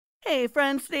Hey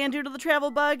friends, today on Due to the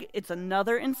Travel Bug, it's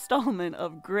another installment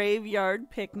of Graveyard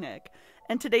Picnic.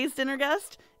 And today's dinner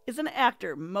guest is an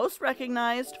actor most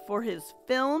recognized for his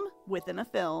film within a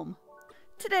film.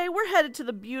 Today we're headed to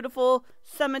the beautiful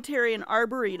cemetery and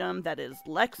arboretum that is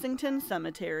Lexington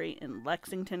Cemetery in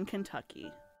Lexington,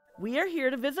 Kentucky. We are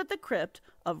here to visit the crypt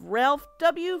of Ralph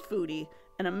W Foody,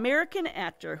 an American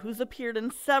actor who's appeared in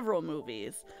several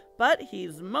movies, but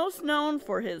he's most known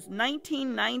for his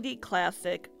 1990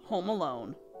 classic Home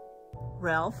Alone.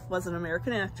 Ralph was an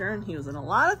American actor and he was in a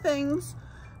lot of things.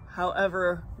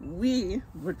 However, we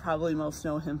would probably most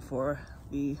know him for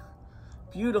the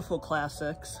beautiful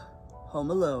classics Home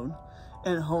Alone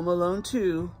and Home Alone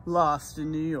 2, Lost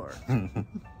in New York.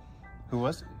 Who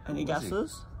was it? Any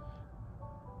guesses?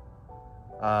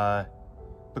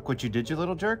 Look what you did, you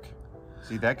little jerk.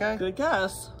 See that guy? Good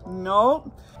guess.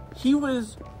 Nope. He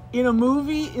was in a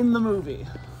movie in the movie.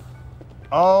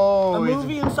 Oh, a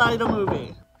movie inside a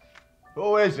movie.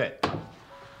 Who is it?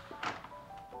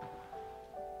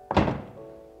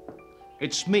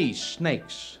 It's me,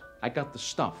 Snakes. I got the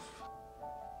stuff.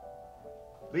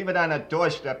 Leave it on the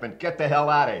doorstep and get the hell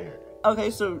out of here.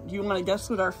 Okay, so do you want to guess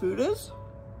what our food is?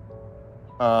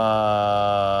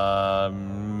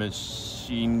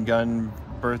 Machine gun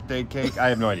birthday cake? I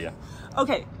have no idea.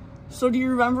 Okay, so do you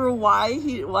remember why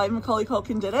Macaulay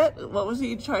Culkin did it? What was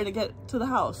he trying to get to the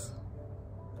house?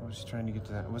 I was trying to get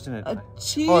to that. Wasn't it? A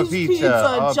cheese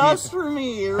pizza just for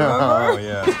me, remember? Oh,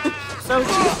 yeah. So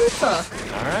cheese pizza.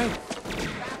 All right.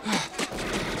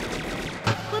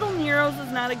 Little Nero's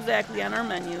is not exactly on our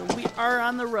menu. We are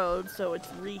on the road, so it's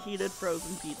reheated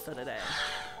frozen pizza today.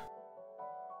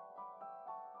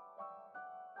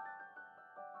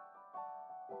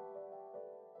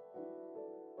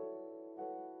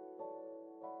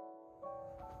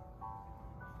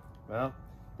 Well,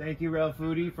 thank you, Ralph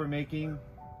Foody, for making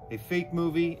a fake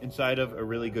movie inside of a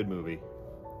really good movie.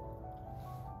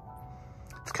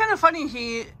 It's kind of funny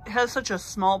he has such a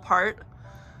small part,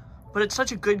 but it's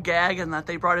such a good gag and that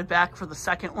they brought it back for the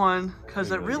second one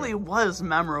because it really was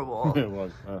memorable. It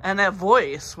was. And that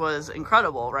voice was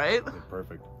incredible, right?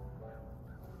 Perfect.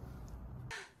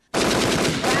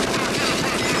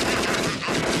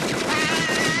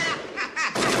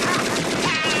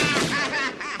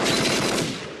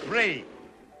 Ray,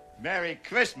 Merry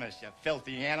Christmas, you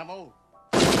filthy animal.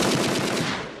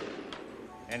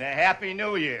 And a Happy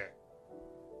New Year.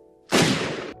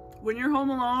 When you're home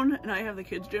alone and I have the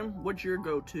kids, Jim, what's your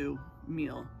go-to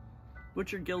meal?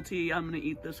 What's your guilty, I'm gonna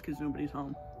eat this because nobody's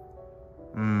home?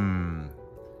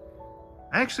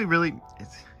 Actually, really,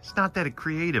 it's not that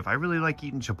creative. I really like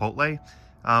eating Chipotle,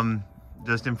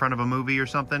 just in front of a movie or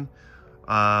something.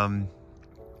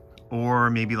 Or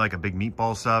maybe like a big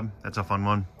meatball sub. That's a fun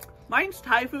one. Mine's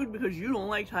Thai food because you don't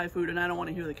like Thai food and I don't want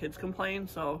to hear the kids complain.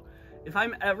 So if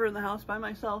I'm ever in the house by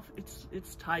myself,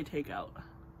 it's Thai takeout.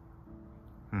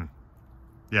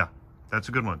 Yeah, that's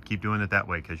a good one. Keep doing it that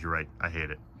way because you're right. I hate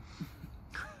it.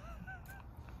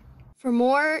 For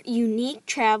more unique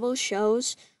travel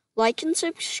shows, like and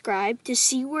subscribe to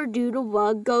see where Doodle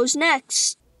Bug goes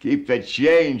next. Keep the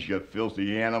change, you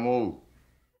filthy animal.